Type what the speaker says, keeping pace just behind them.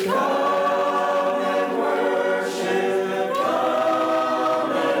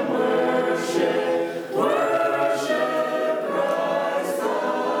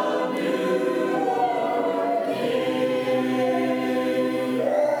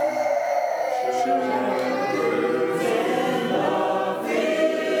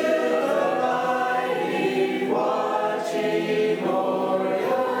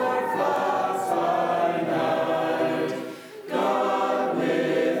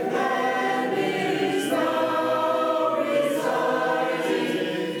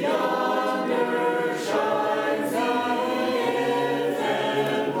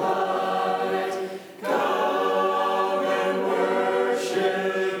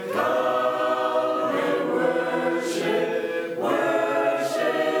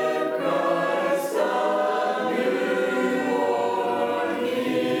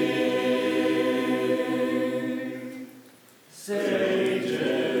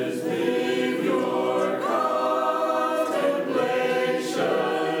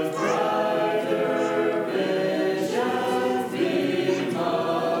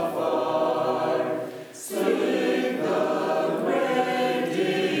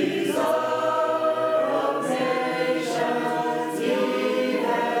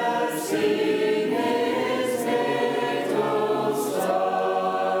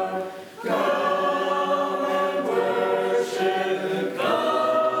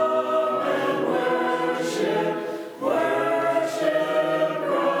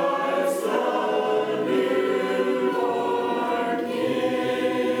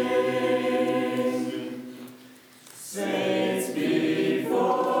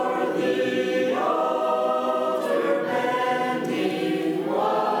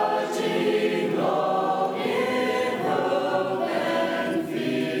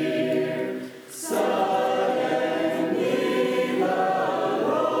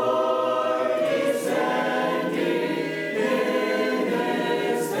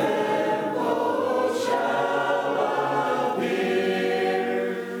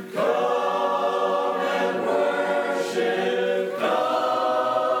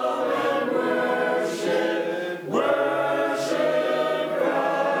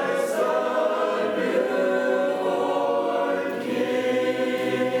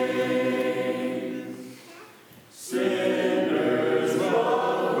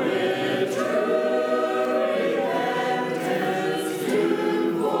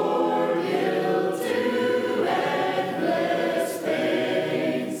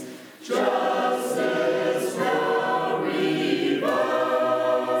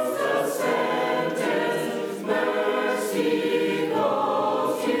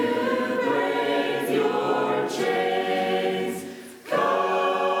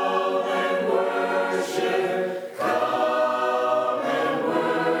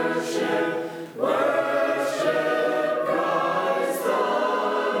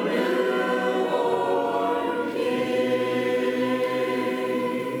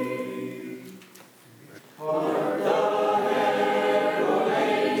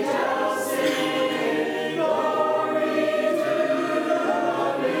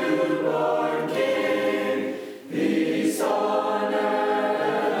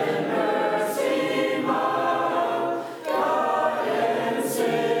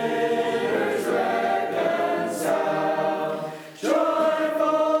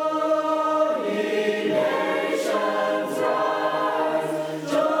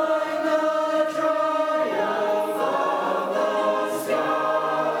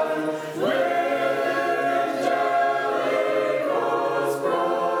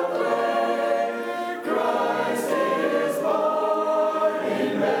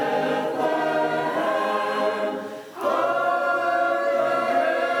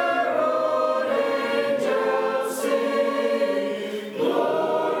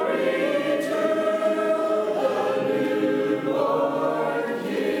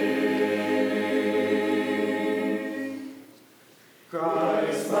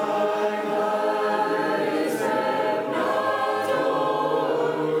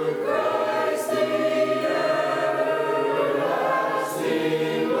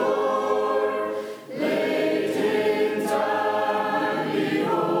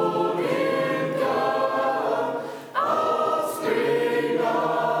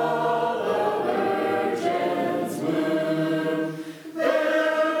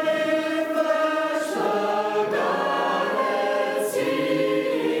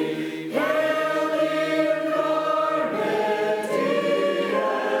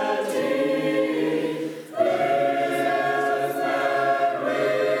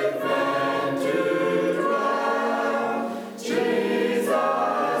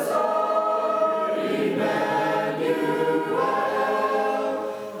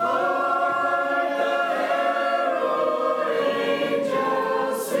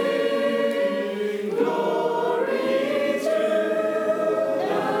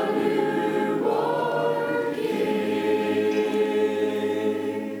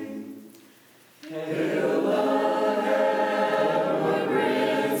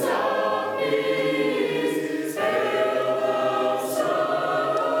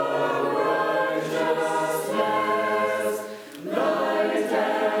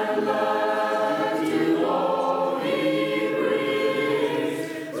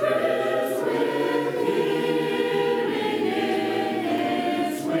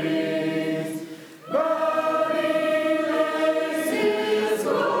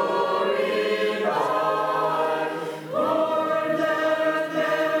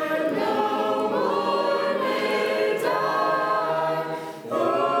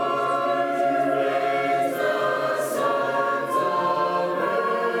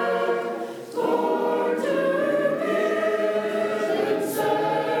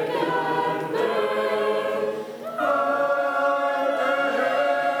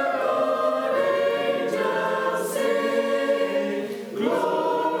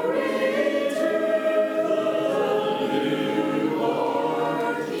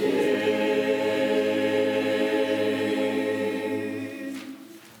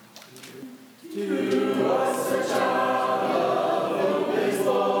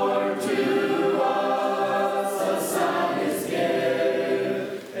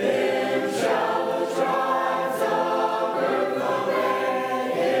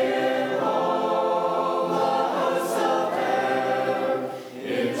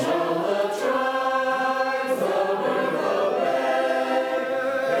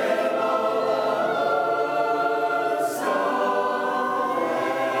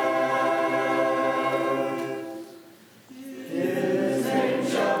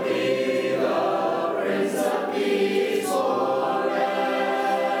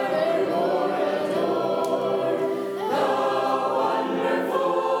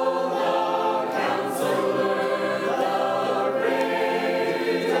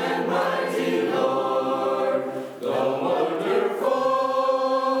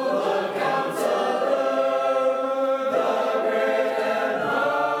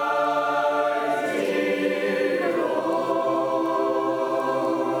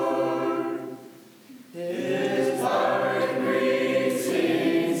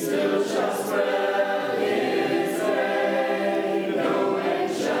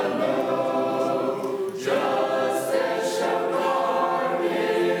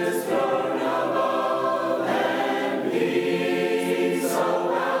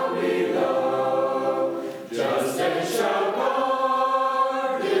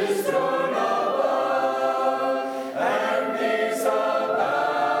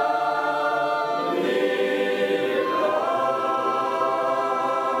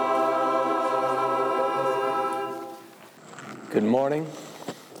Good morning.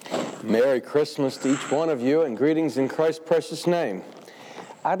 Merry Christmas to each one of you, and greetings in Christ's precious name.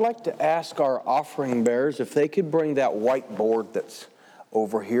 I'd like to ask our offering bearers if they could bring that whiteboard that's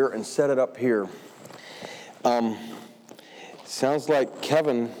over here and set it up here. Sounds like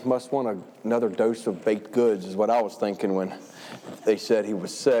Kevin must want another dose of baked goods, is what I was thinking when they said he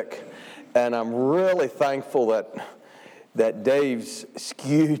was sick. And I'm really thankful that Dave's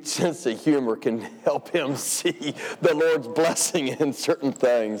skewed sense of humor can help him see the Lord's blessing in certain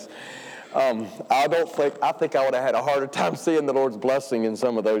things. I think I would have had a harder time seeing the Lord's blessing in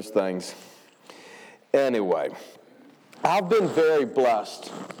some of those things. Anyway, I've been very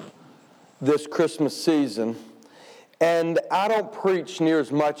blessed this Christmas season, and I don't preach near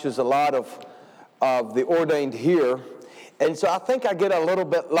as much as a lot of the ordained here, and so I think I get a little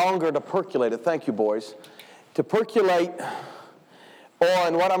bit longer to percolate it. Thank you, boys. To percolate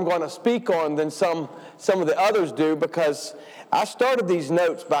on what I'm going to speak on than some some of the others do, because I started these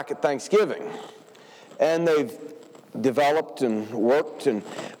notes back at Thanksgiving, and they've developed and worked,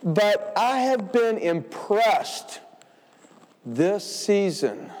 but I have been impressed this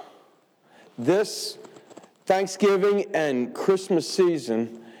season, this Thanksgiving and Christmas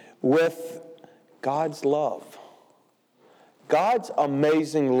season, with God's love. God's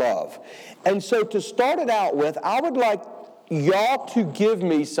amazing love. And so to start it out with, I would like y'all to give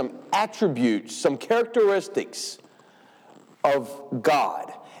me some attributes, some characteristics of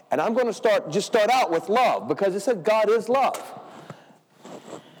God. And I'm going to start out with love, because it said God is love.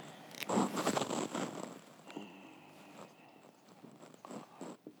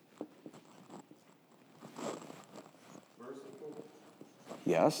 Merciful.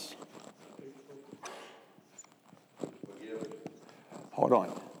 Yes. Forgiving. Hold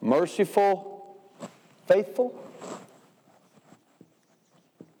on. Merciful, faithful.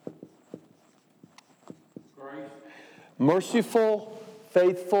 Grace. Merciful,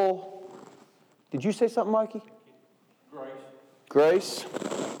 faithful. Did you say something, Mikey? Grace. Grace.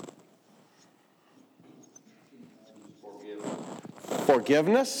 Forgiving.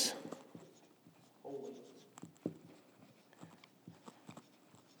 Forgiveness. Holy.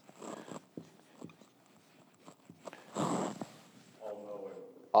 All-knowing.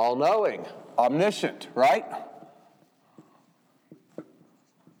 All-knowing. Omniscient, right?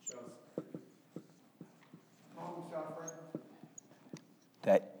 Just. Long-suffering.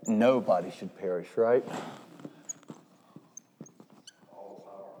 That nobody should perish, right?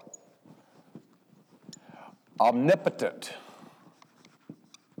 All-powerful. Omnipotent.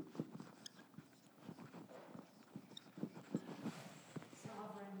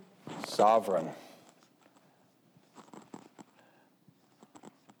 Sovereign.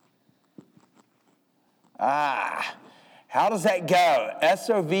 How does that go?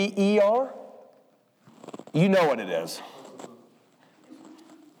 S-O-V-E-R? You know what it is.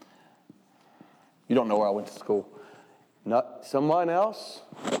 You don't know where I went to school. Not someone else?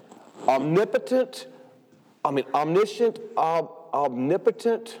 Omnipotent. Omniscient.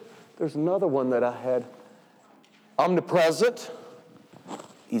 Omnipotent. There's another one that I had. Omnipresent.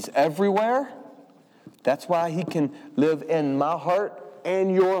 He's everywhere. That's why he can live in my heart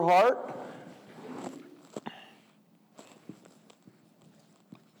and your heart.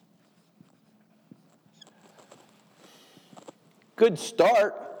 Good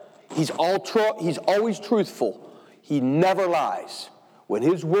start. He's always truthful. He never lies. When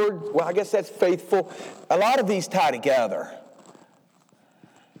his word, well, I guess that's faithful. A lot of these tie together.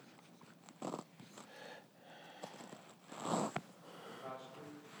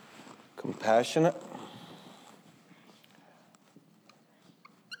 Compassionate.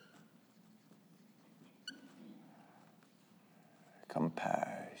 Compassion.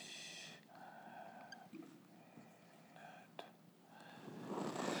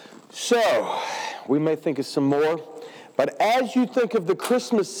 So, we may think of some more, but as you think of the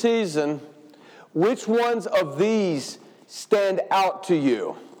Christmas season, which ones of these stand out to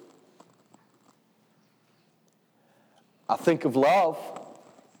you? I think of love.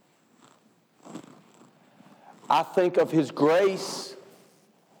 I think of His grace.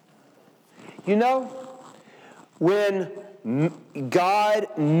 You know, when God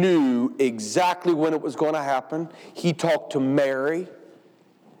knew exactly when it was going to happen, He talked to Mary.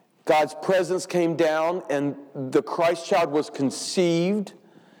 God's presence came down and the Christ child was conceived.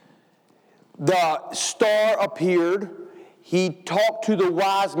 The star appeared. He talked to the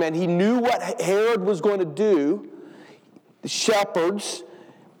wise men. He knew what Herod was going to do. The shepherds.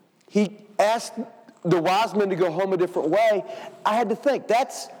 He asked the wise men to go home a different way. I had to think,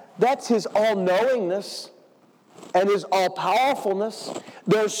 that's His all-knowingness and His all-powerfulness.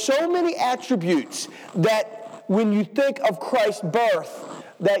 There's so many attributes that when you think of Christ's birth,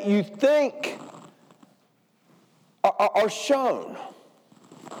 that you think are shown.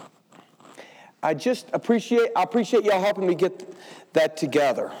 I appreciate y'all helping me get that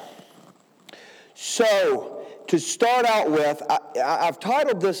together. So, to start out with, I've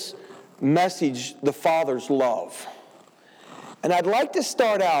titled this message, The Father's Love. And I'd like to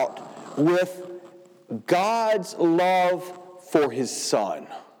start out with God's love for His Son.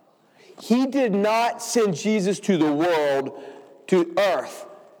 He did not send Jesus to the world, to earth,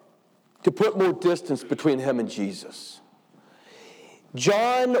 to put more distance between Him and Jesus.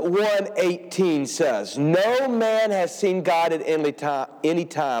 John 1:18 says, "No man has seen God at any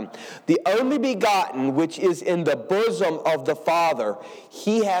time. The only begotten, which is in the bosom of the Father,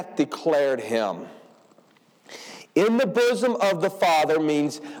 He hath declared Him." In the bosom of the Father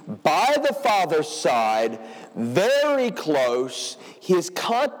means by the Father's side, very close. His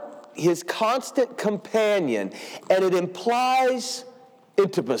his constant companion, and it implies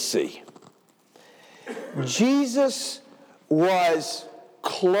intimacy. Jesus was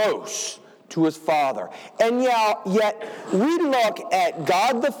close to his Father. And yet we look at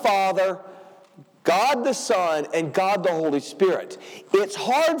God the Father, God the Son, and God the Holy Spirit. It's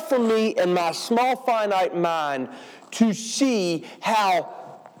hard for me in my small, finite mind to see how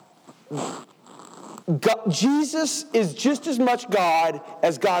Jesus is just as much God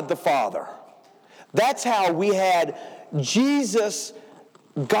as God the Father. That's how we had Jesus,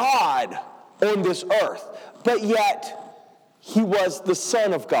 God, on this earth. But yet, he was the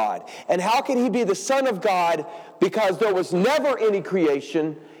Son of God. And how can he be the Son of God? Because there was never any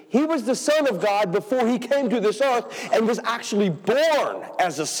creation. He was the Son of God before he came to this earth and was actually born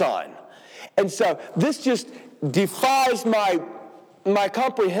as a son. And so this just defies my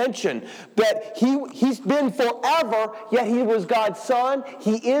comprehension that he's been forever, yet he was God's Son,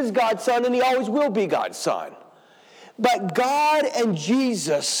 he is God's Son, and he always will be God's Son. But God and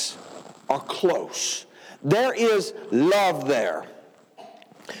Jesus are close. There is love there.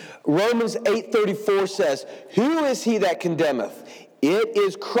 Romans 8:34 says, "Who is he that condemneth? It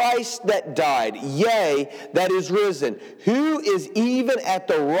is Christ that died, yea, that is risen, who is even at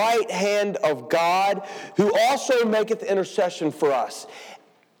the right hand of God, who also maketh intercession for us."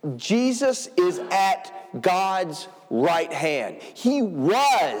 Jesus is at God's right hand. He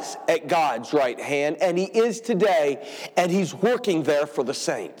was at God's right hand, and he is today, and he's working there for the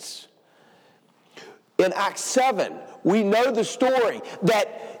saints. In Acts 7, we know the story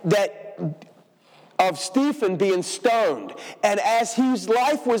that of Stephen being stoned. And as his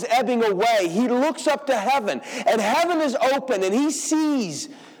life was ebbing away, he looks up to heaven, and heaven is open, and he sees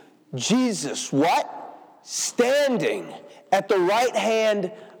Jesus, what? Standing at the right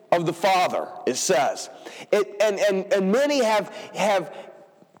hand of the Father, it says. And many have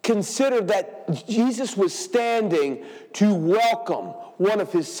considered that Jesus was standing to welcome one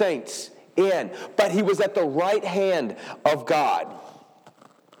of his saints in, but he was at the right hand of God.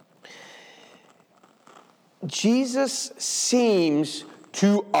 Jesus seems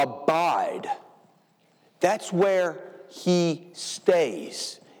to abide. That's where he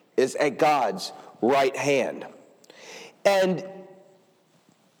stays, is at God's right hand. And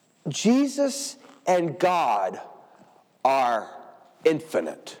Jesus and God are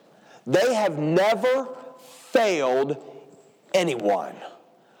infinite. They have never failed anyone.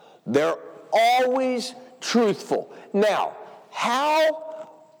 They're always truthful. Now, how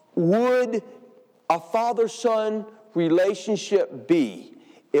would a father-son relationship be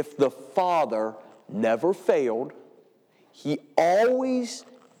if the Father never failed? He always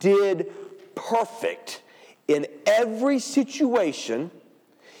did perfect in every situation.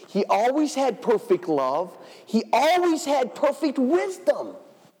 He always had perfect love. He always had perfect wisdom.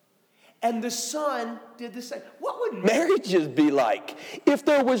 And the Son did the same. What would marriages be like if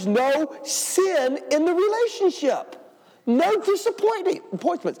there was no sin in the relationship? No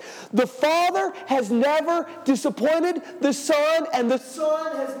disappointments. The Father has never disappointed the Son, and the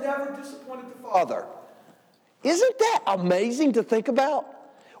Son has never disappointed the Father. Isn't that amazing to think about?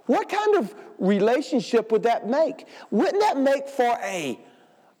 What kind of relationship would that make? Wouldn't that make for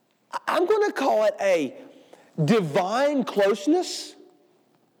I'm going to call it a divine closeness?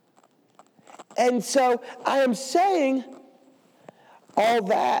 And so I am saying all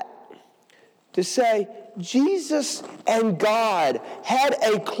that to say Jesus and God had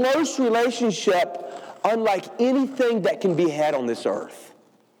a close relationship unlike anything that can be had on this earth.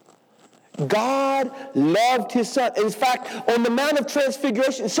 God loved his Son. In fact, on the Mount of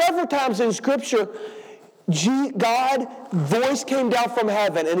Transfiguration, several times in Scripture, God's voice came down from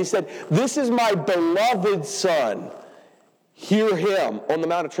heaven and he said, "This is my beloved Son. Hear him," on the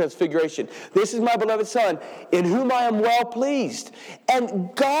Mount of Transfiguration. "This is my beloved Son, in whom I am well pleased."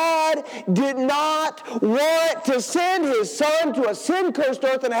 And God did not want to send his Son to a sin-cursed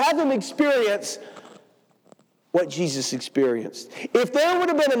earth and have him experience what Jesus experienced. If there would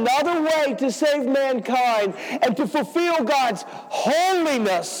have been another way to save mankind and to fulfill God's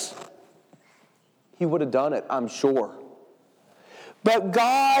holiness, he would have done it, I'm sure. But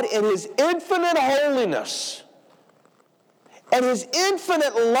God, in his infinite holiness and his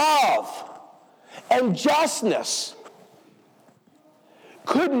infinite love and justness,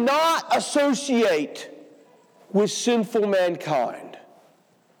 could not associate with sinful mankind.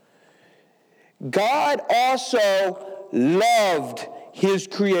 God also loved his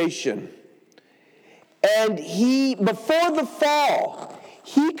creation. And he, before the fall,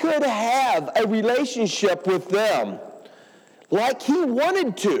 he could have a relationship with them like he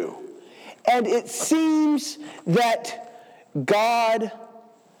wanted to. And it seems that God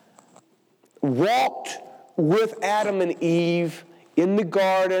walked with Adam and Eve in the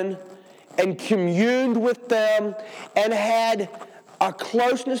garden and communed with them and had a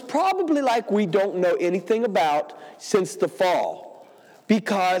closeness probably like we don't know anything about since the fall,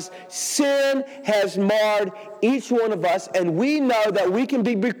 because sin has marred each one of us, and we know that we can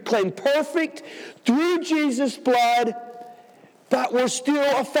be proclaimed perfect through Jesus' blood, but we're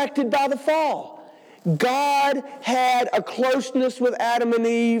still affected by the fall. God had a closeness with Adam and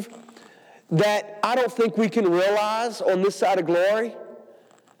Eve that I don't think we can realize on this side of glory.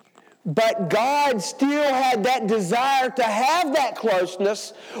 But God still had that desire to have that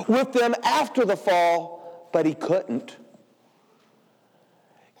closeness with them after the fall, but he couldn't.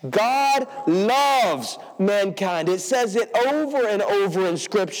 God loves mankind. It says it over and over in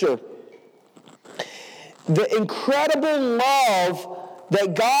Scripture. The incredible love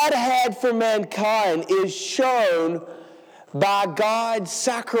that God had for mankind is shown by God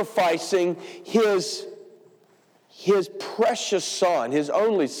sacrificing his precious Son, his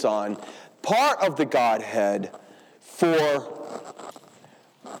only Son, part of the Godhead, for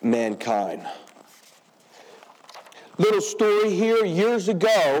mankind. Little story here. Years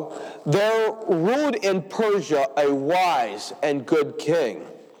ago, there ruled in Persia a wise and good king.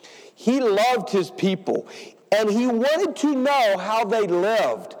 He loved his people, and he wanted to know how they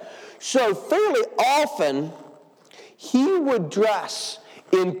lived. So fairly often, he would dress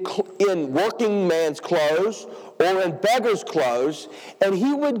in working man's clothes or in beggar's clothes, and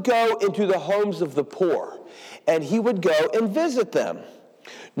he would go into the homes of the poor, and he would go and visit them.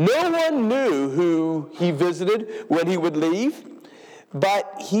 No one knew who he visited when he would leave,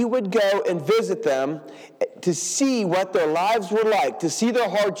 but he would go and visit them to see what their lives were like, to see their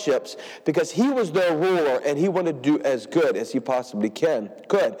hardships, because he was their ruler and he wanted to do as good as he possibly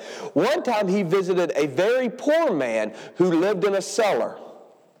could. One time he visited a very poor man who lived in a cellar.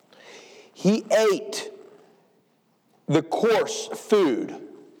 He ate the coarse food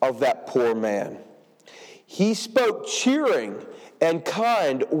of that poor man. He spoke cheering and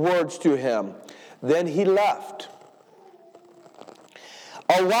kind words to him. Then he left.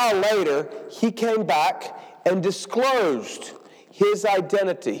 A while later, he came back and disclosed his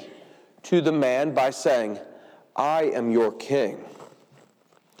identity to the man by saying, "I am your king."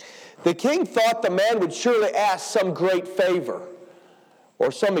 The king thought the man would surely ask some great favor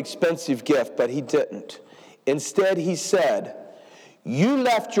or some expensive gift, but he didn't. Instead, he said, "You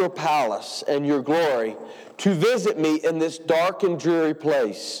left your palace and your glory to visit me in this dark and dreary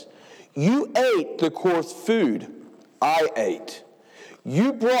place. You ate the coarse food I ate.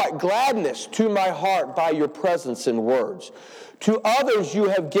 You brought gladness to my heart by your presence and words. To others you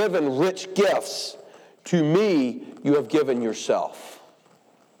have given rich gifts. To me you have given yourself."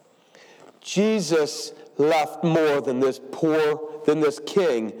 Jesus left more than this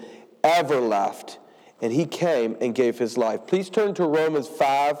king ever left. And he came and gave his life. Please turn to Romans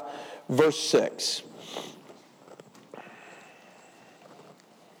 5, verse 6.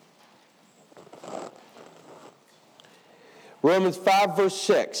 Romans 5, verse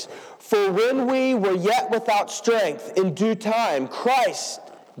 6. "For when we were yet without strength, in due time, Christ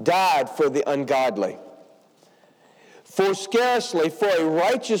died for the ungodly. For scarcely for a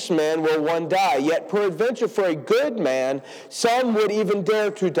righteous man will one die, yet peradventure for a good man some would even dare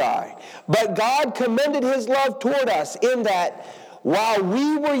to die. But God commended his love toward us in that while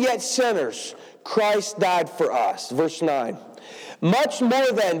we were yet sinners, Christ died for us." Verse 9. "Much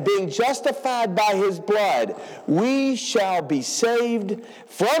more then, being justified by his blood, we shall be saved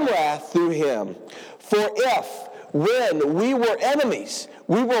from wrath through him. For if, when we were enemies,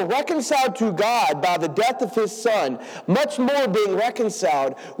 we were reconciled to God by the death of his Son, much more being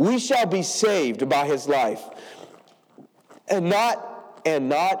reconciled, we shall be saved by his life. And not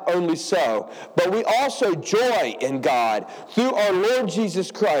only so, but we also joy in God through our Lord Jesus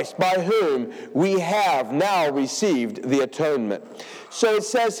Christ, by whom we have now received the atonement." So it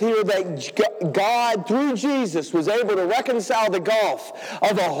says here that God, through Jesus, was able to reconcile the gulf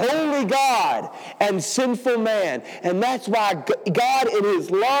of a holy God and sinful man. And that's why God, in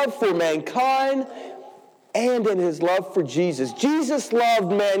his love for mankind and in his love for Jesus, Jesus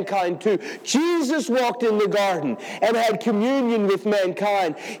loved mankind too. Jesus walked in the garden and had communion with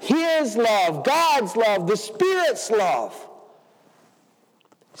mankind. His love, God's love, the Spirit's love,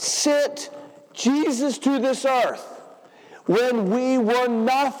 sent Jesus to this earth when we were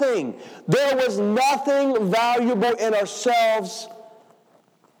nothing. There was nothing valuable in ourselves.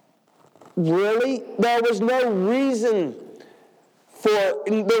 Really, there was no reason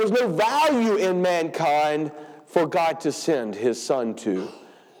there was no value in mankind for God to send his Son to,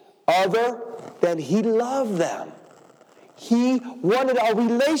 other than he loved them. He wanted a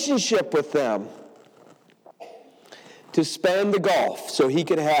relationship with them to span the gulf so he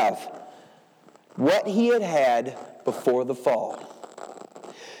could have what he had had before the fall.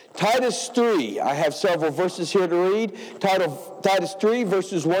 Titus 3, I have several verses here to read. Titus 3,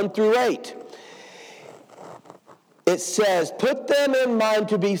 verses 1 through 8. It says, "Put them in mind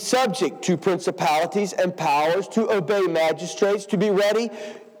to be subject to principalities and powers, to obey magistrates, to be ready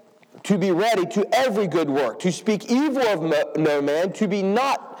to every good work, to speak evil of no man, to be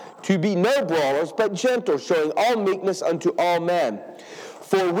no brawlers, but gentle, showing all meekness unto all men.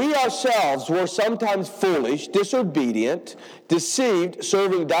 For we ourselves were sometimes foolish, disobedient, deceived,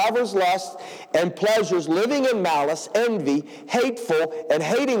 serving divers lusts and pleasures, living in malice, envy, hateful, and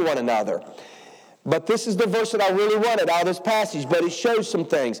hating one another." But this is the verse that I really wanted out of this passage, but it shows some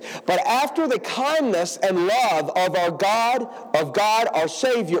things. "But after the kindness and love of God, our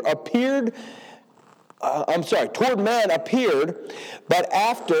Savior toward man appeared, but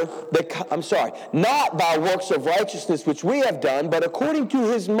not by works of righteousness which we have done, but according to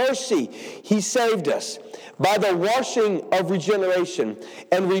his mercy he saved us, by the washing of regeneration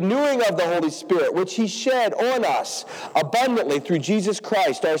and renewing of the Holy Spirit, which he shed on us abundantly through Jesus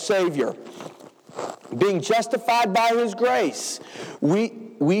Christ our Savior. Being justified by his grace,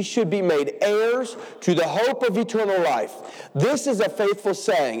 we should be made heirs to the hope of eternal life. This is a faithful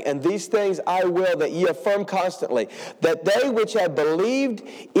saying, and these things I will that ye affirm constantly, that they which have believed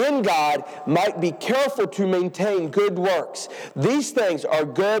in God might be careful to maintain good works. These things are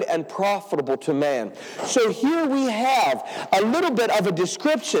good and profitable to man." So here we have a little bit of a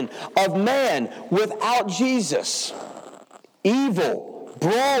description of man without Jesus. Evil,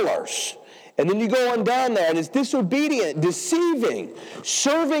 brawlers. And then you go on down there, and it's disobedient, deceiving,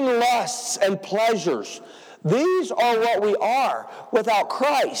 serving lusts and pleasures. These are what we are without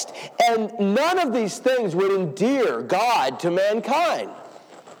Christ. And none of these things would endear God to mankind.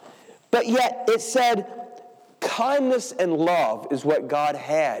 But yet it said kindness and love is what God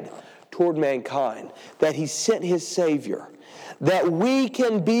had toward mankind, that he sent his Savior, that we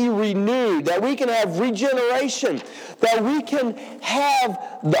can be renewed, that we can have regeneration, that we can have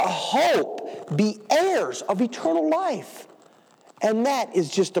the hope, be heirs of eternal life. And that is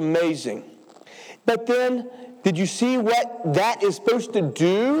just amazing. But then, did you see what that is supposed to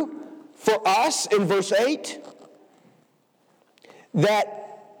do for us in verse 8?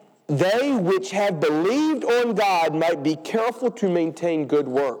 That they which have believed on God might be careful to maintain good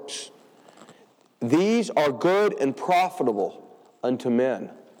works. These are good and profitable unto men.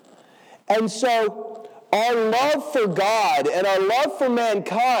 And so our love for God and our love for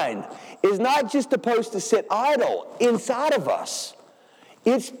mankind is not just supposed to sit idle inside of us.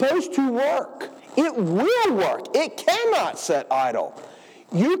 It's supposed to work. It will work. It cannot sit idle.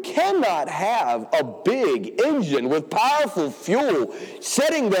 You cannot have a big engine with powerful fuel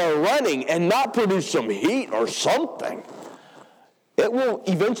sitting there running and not produce some heat or something. It will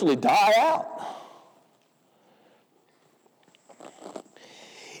eventually die out.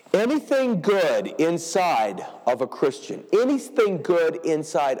 Anything good inside of a Christian, anything good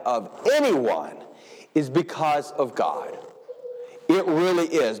inside of anyone is because of God. It really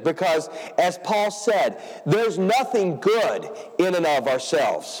is. Because, as Paul said, there's nothing good in and of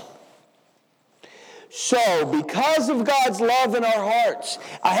ourselves. So, because of God's love in our hearts,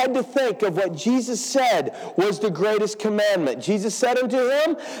 I had to think of what Jesus said was the greatest commandment. Jesus said unto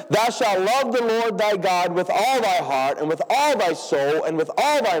him, "Thou shalt love the Lord thy God with all thy heart, and with all thy soul, and with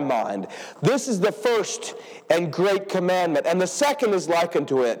all thy mind. This is the first and great commandment. And the second is like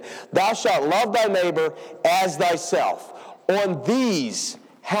unto it. Thou shalt love thy neighbor as thyself. On these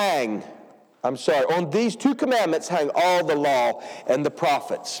two commandments hang all the law and the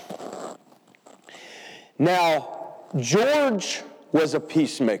prophets." Now, George was a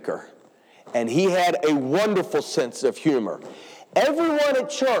peacemaker, and he had a wonderful sense of humor. Everyone at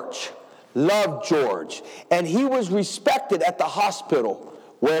church loved George, and he was respected at the hospital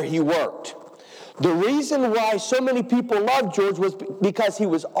where he worked. The reason why so many people loved George was because he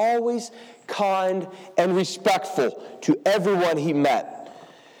was always kind and respectful to everyone he met.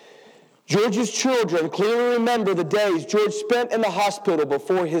 George's children clearly remember the days George spent in the hospital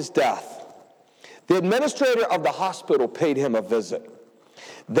before his death. The administrator of the hospital paid him a visit.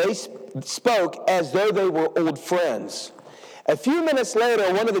 They spoke as though they were old friends. A few minutes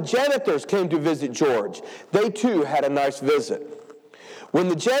later, one of the janitors came to visit George. They too had a nice visit. When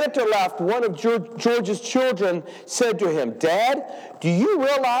the janitor left, one of George's children said to him, "Dad, do you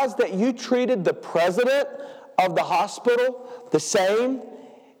realize that you treated the president of the hospital the same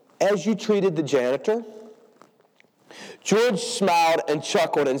as you treated the janitor?" George smiled and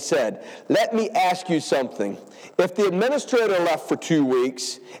chuckled and said, "Let me ask you something. If the administrator left for 2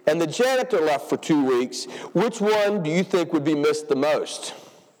 weeks and the janitor left for 2 weeks, which one do you think would be missed the most?"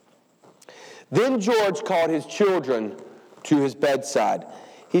 Then George called his children to his bedside.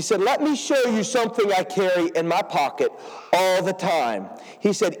 He said, "Let me show you something I carry in my pocket all the time."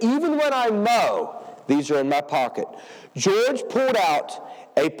 He said, "Even when I mow, these are in my pocket." George pulled out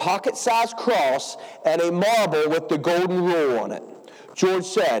a pocket-sized cross and a marble with the golden rule on it. George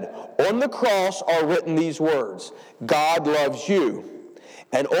said, "On the cross are written these words, 'God loves you.'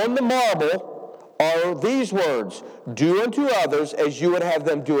 And on the marble are these words, 'Do unto others as you would have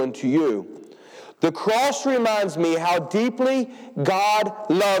them do unto you.' The cross reminds me how deeply God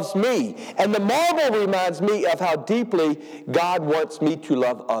loves me, and the marble reminds me of how deeply God wants me to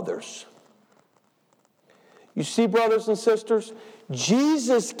love others." You see, brothers and sisters,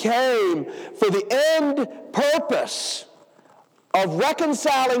 Jesus came for the end purpose of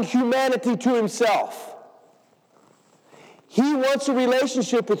reconciling humanity to himself. He wants a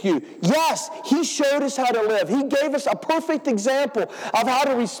relationship with you. Yes, he showed us how to live. He gave us a perfect example of how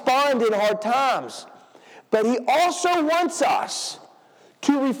to respond in hard times. But he also wants us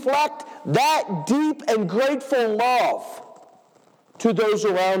to reflect that deep and grateful love to those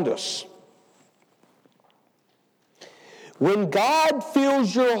around us. When God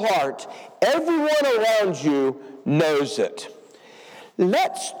fills your heart, everyone around you knows it.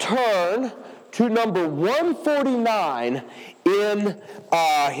 Let's turn to number 149 in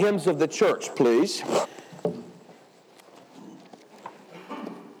Hymns of the Church, please.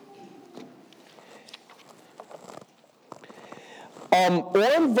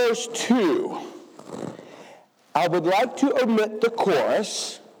 On verse 2, I would like to omit the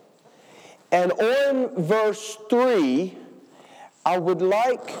chorus, and on verse 3, I would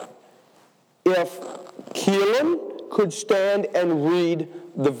like if Keelan could stand and read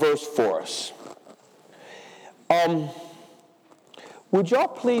the verse for us. Would y'all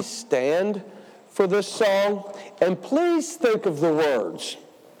please stand for this song? And please think of the words.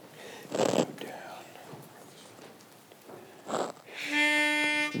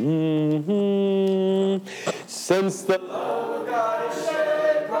 Since the love of God is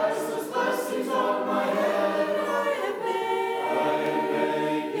shed, priceless blessings on my head, I have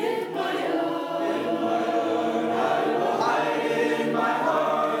made it my own. I will hide it in my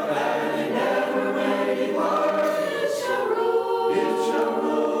heart, that it never may depart. It shall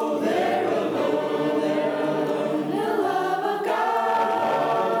rule there alone. The love of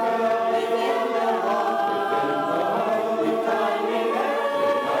God within the heart, with kindly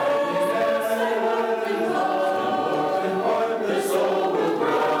hands and working love, and what the soul will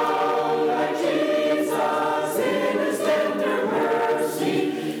grow like Jesus in His tender mercy.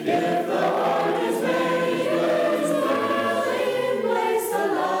 If the heart is made, it's firmly in place. The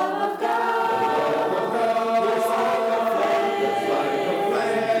love of God is like a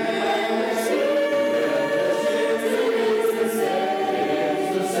flame. It's the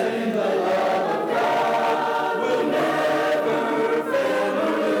same. The love of God will never fail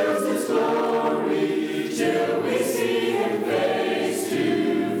or lose its glory till we see Him face to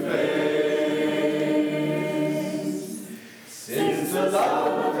face. Since the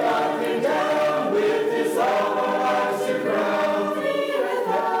love of God came down with His love on lives to crown, He with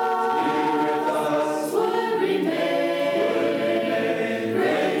us would remain.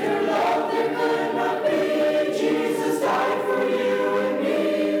 Greater love there could not be. Jesus died for you and me.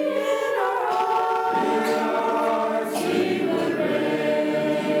 In our hearts He would reign.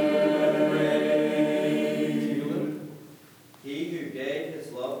 He who gave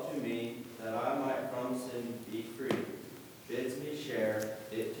his love to me, that I might from sin be free, bids me share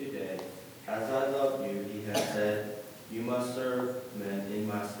it today. As I love you, he has said, you must serve men in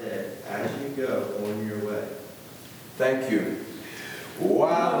my stead, as you go on your way. Thank you.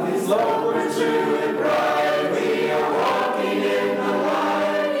 While His love was true and bright, we are walking in the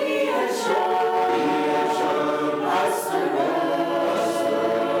light. He has shown us the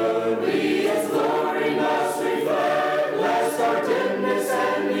road. We His glory must reflect, lest our dimness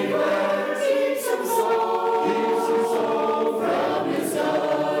and neglect keep some soul from His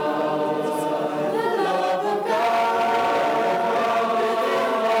love. The love of God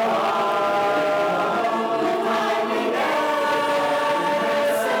within the heart, with kindly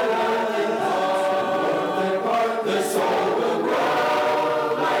hands and loving love.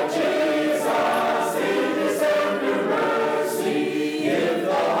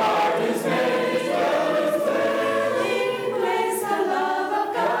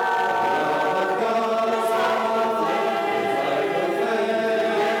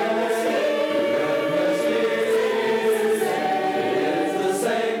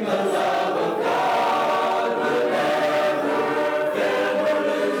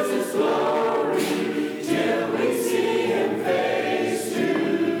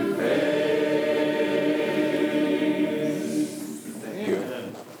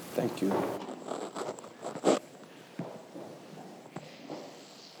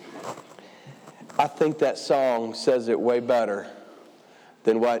 think that song says it way better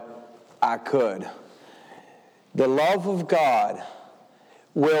than what I could. The love of God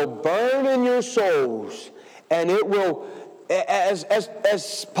will burn in your souls, and it will, as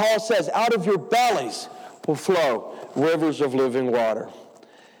Paul says, out of your bellies will flow rivers of living water.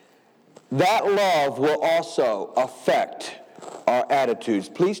 That love will also affect our attitudes.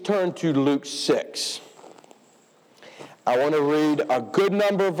 Please turn to Luke 6. I want to read a good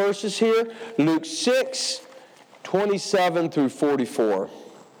number of verses here. Luke 6, 27 through 44.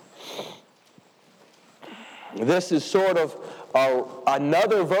 This is sort of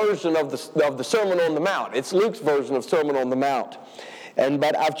another version of the Sermon on the Mount. It's Luke's version of Sermon on the Mount.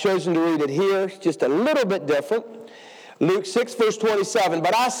 But I've chosen to read it here, just a little bit different. Luke 6, verse 27.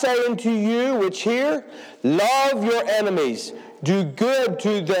 But I say unto you which hear, love your enemies, do good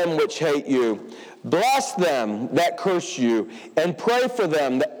to them which hate you, bless them that curse you, and pray for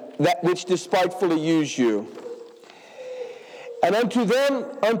them that which despitefully use you. And unto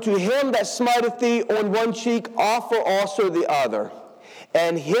him that smiteth thee on one cheek, offer also the other.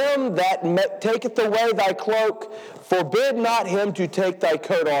 And him that taketh away thy cloak, forbid not him to take thy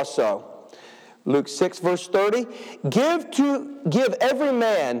coat also. Luke 6, verse 30. Give every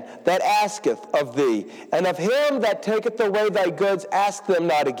man that asketh of thee, and of him that taketh away thy goods, ask them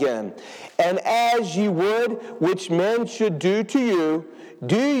not again. And as ye would which men should do to you,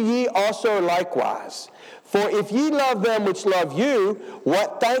 do ye also likewise. For if ye love them which love you,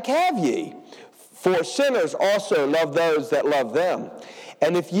 what thank have ye? For sinners also love those that love them.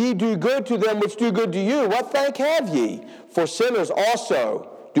 And if ye do good to them which do good to you, what thank have ye? For sinners also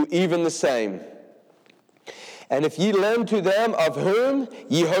do even the same. And if ye lend to them of whom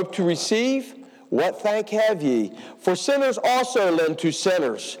ye hope to receive, what thank have ye? For sinners also lend to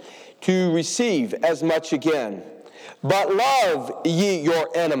sinners to receive as much again. But love ye your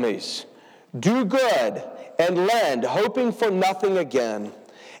enemies. Do good and lend, hoping for nothing again.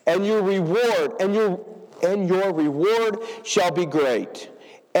 And your reward shall be great,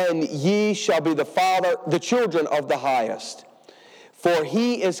 and ye shall be the children of the highest. For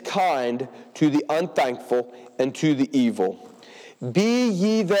he is kind to the unthankful and to the evil. Be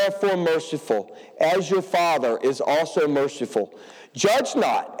ye therefore merciful, as your Father is also merciful. Judge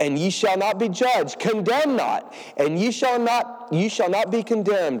not, and ye shall not be judged. Condemn not, and ye shall not be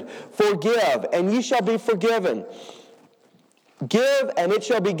condemned. Forgive, and ye shall be forgiven. Give, and it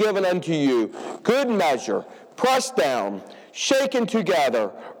shall be given unto you. Good measure, pressed down, shaken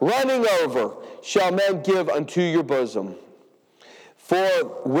together, running over, shall men give unto your bosom.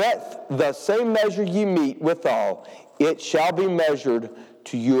 For with the same measure ye meet withal, it shall be measured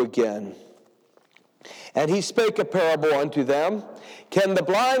to you again. And he spake a parable unto them. Can the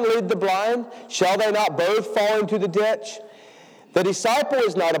blind lead the blind? Shall they not both fall into the ditch? The disciple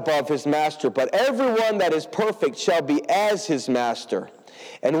is not above his master, but everyone that is perfect shall be as his master.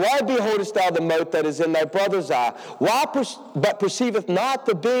 And why beholdest thou the mote that is in thy brother's eye? Why but perceiveth not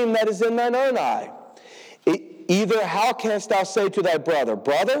the beam that is in thine own eye? Either how canst thou say to thy brother,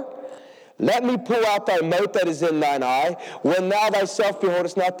 Brother, let me pull out thy mote that is in thine eye, when thou thyself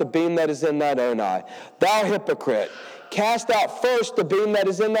beholdest not the beam that is in thine own eye? Thou hypocrite, cast out first the beam that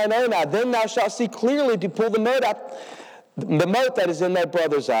is in thine own eye, then thou shalt see clearly to pull the mote that is in thy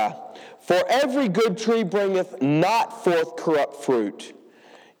brother's eye. For every good tree bringeth not forth corrupt fruit,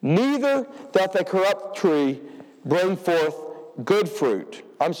 neither doth a corrupt tree bring forth good fruit.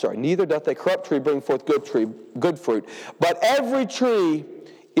 Neither doth a corrupt tree bring forth good fruit. But every tree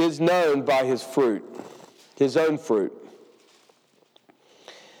is known by his fruit, his own fruit.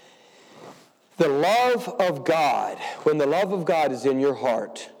 The love of God, when the love of God is in your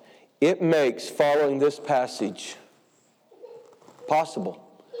heart, it makes following this passage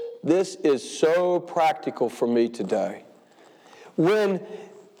possible. This is so practical for me today. When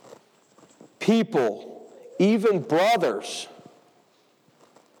people, even brothers,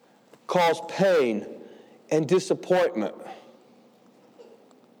 cause pain and disappointment,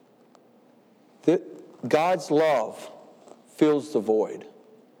 God's love fills the void.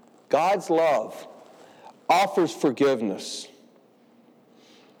 God's love offers forgiveness.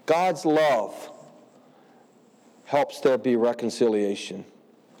 God's love helps there be reconciliation.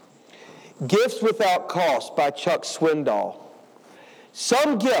 Gifts Without Cost by Chuck Swindoll.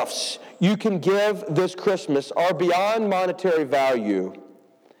 Some gifts you can give this Christmas are beyond monetary value.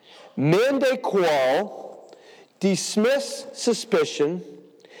 Mend a quarrel, dismiss suspicion,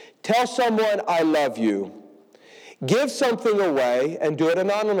 tell someone I love you. Give something away and do it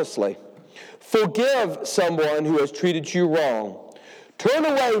anonymously. Forgive someone who has treated you wrong. Turn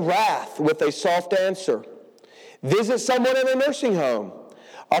away wrath with a soft answer. Visit someone in a nursing home.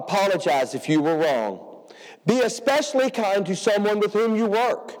 Apologize if you were wrong. Be especially kind to someone with whom you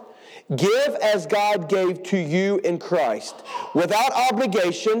work. Give as God gave to you in Christ, without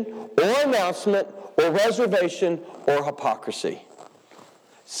obligation or announcement or reservation or hypocrisy.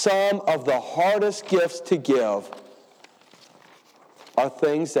 Some of the hardest gifts to give are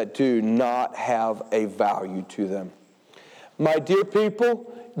things that do not have a value to them. My dear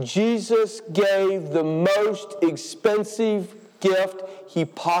people, Jesus gave the most expensive gift he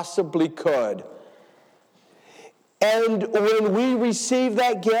possibly could. And when we receive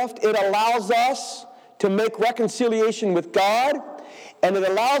that gift, it allows us to make reconciliation with God, and it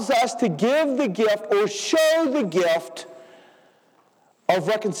allows us to give the gift or show the gift of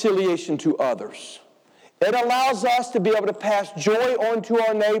reconciliation to others. It allows us to be able to pass joy on to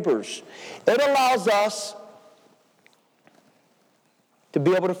our neighbors. It allows us to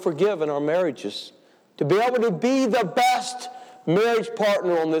be able to forgive in our marriages, to be able to be the best marriage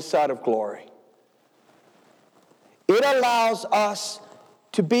partner on this side of glory. It allows us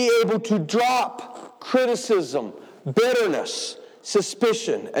to be able to drop criticism, bitterness,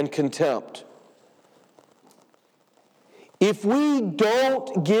 suspicion, and contempt. If we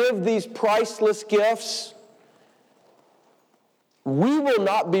don't give these priceless gifts, we will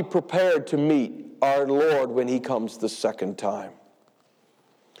not be prepared to meet our Lord when he comes the second time.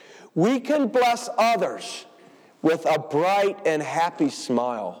 We can bless others with a bright and happy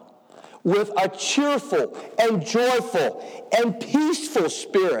smile, with a cheerful and joyful and peaceful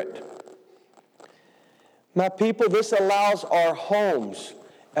spirit. My people, this allows our homes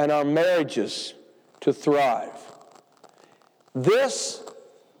and our marriages to thrive. This,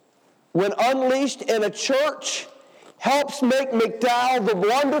 when unleashed in a church, helps make McDowell the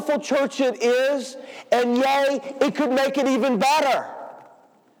wonderful church it is, and yea, it could make it even better.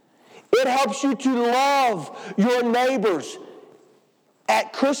 It helps you to love your neighbors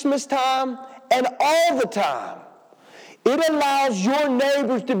at Christmas time and all the time. It allows your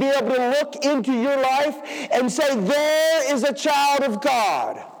neighbors to be able to look into your life and say, there is a child of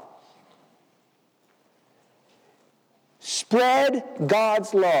God. Spread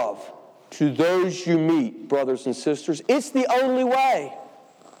God's love to those you meet, brothers and sisters. It's the only way.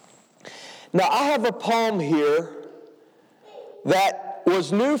 Now, I have a poem here that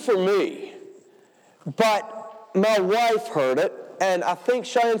was new for me, but my wife heard it, and I think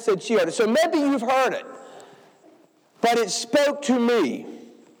Cheyenne said she heard it. So maybe you've heard it, but it spoke to me.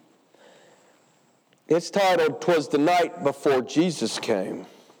 It's titled, "'Twas the Night Before Jesus Came."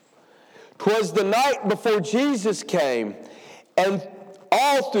 'Twas the night before Jesus came, and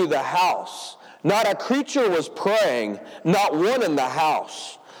all through the house, not a creature was praying, not one in the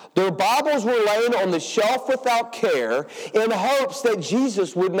house. Their Bibles were laying on the shelf without care, in hopes that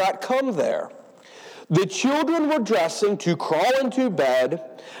Jesus would not come there. The children were dressing to crawl into bed,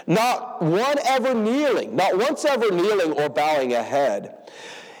 not once ever kneeling or bowing a head.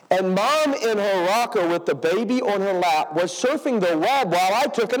 And Mom in her rocker with the baby on her lap was surfing the web while I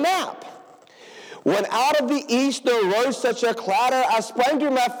took a nap. When out of the east there rose such a clatter, I sprang to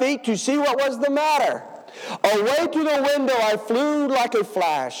my feet to see what was the matter. Away to the window I flew like a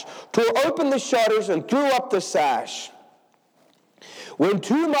flash, tore open the shutters and threw up the sash. When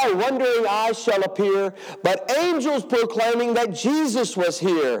to my wondering eyes shall appear but angels proclaiming that Jesus was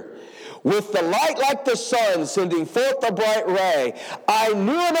here, with the light like the sun sending forth a bright ray, I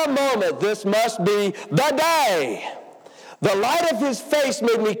knew in a moment this must be the day. The light of his face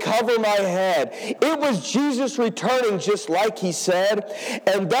made me cover my head. It was Jesus returning just like he said.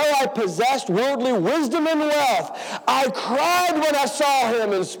 And though I possessed worldly wisdom and wealth, I cried when I saw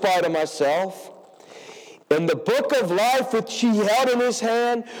him in spite of myself. In the book of life which he held in his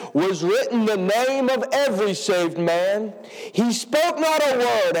hand was written the name of every saved man. He spoke not a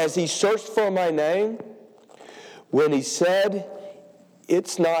word as he searched for my name. When he said,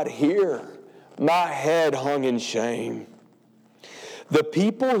 "It's not here," my head hung in shame. The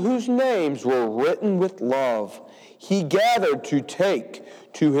people whose names were written with love, he gathered to take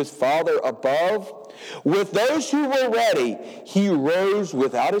to his Father above. With those who were ready, he rose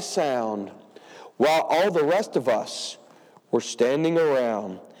without a sound, while all the rest of us were standing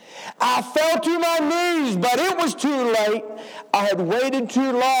around. I fell to my knees, but it was too late. I had waited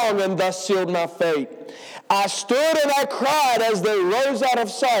too long and thus sealed my fate. I stood and I cried as they rose out of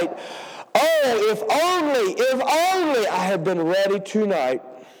sight. Oh, if only I had been ready tonight.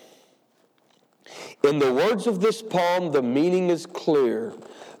 In the words of this poem, the meaning is clear.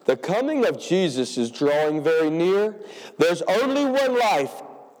 The coming of Jesus is drawing very near. There's only one life,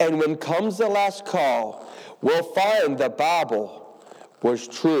 and when comes the last call, we'll find the Bible was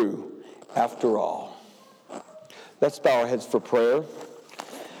true after all. Let's bow our heads for prayer.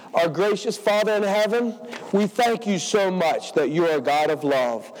 Our gracious Father in heaven, we thank you so much that you are a God of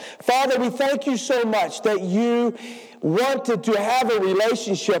love. Father, we thank you so much that you wanted to have a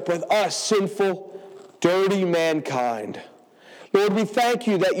relationship with us, sinful, dirty mankind. Lord, we thank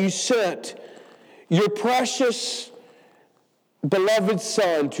you that you sent your precious, beloved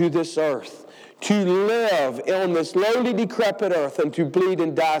Son to this earth to live on this lowly, decrepit earth and to bleed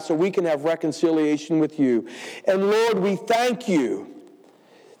and die so we can have reconciliation with you. And Lord, we thank you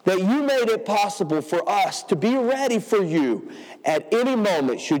that you made it possible for us to be ready for you at any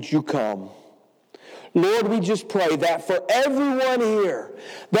moment should you come. Lord, we just pray that for everyone here,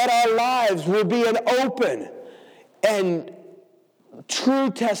 that our lives will be an open and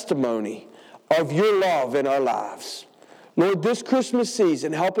true testimony of your love in our lives. Lord, this Christmas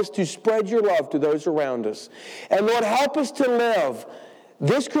season, help us to spread your love to those around us. And Lord, help us to live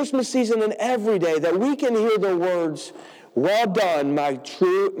this Christmas season and every day that we can hear the words, "Well done, my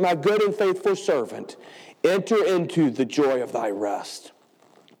good and faithful servant. Enter into the joy of thy rest."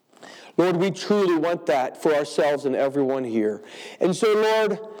 Lord, we truly want that for ourselves and everyone here. And so,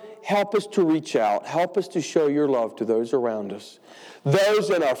 Lord, help us to reach out. Help us to show your love to those around us. Those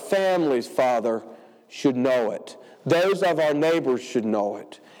in our families, Father, should know it. Those of our neighbors should know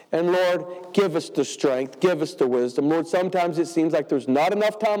it. And Lord, give us the strength, give us the wisdom. Lord, sometimes it seems like there's not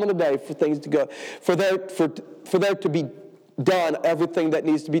enough time in the day for things to go, for there to be done everything that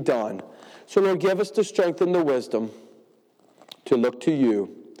needs to be done. So Lord, give us the strength and the wisdom to look to you.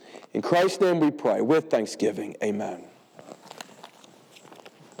 In Christ's name we pray with thanksgiving. Amen.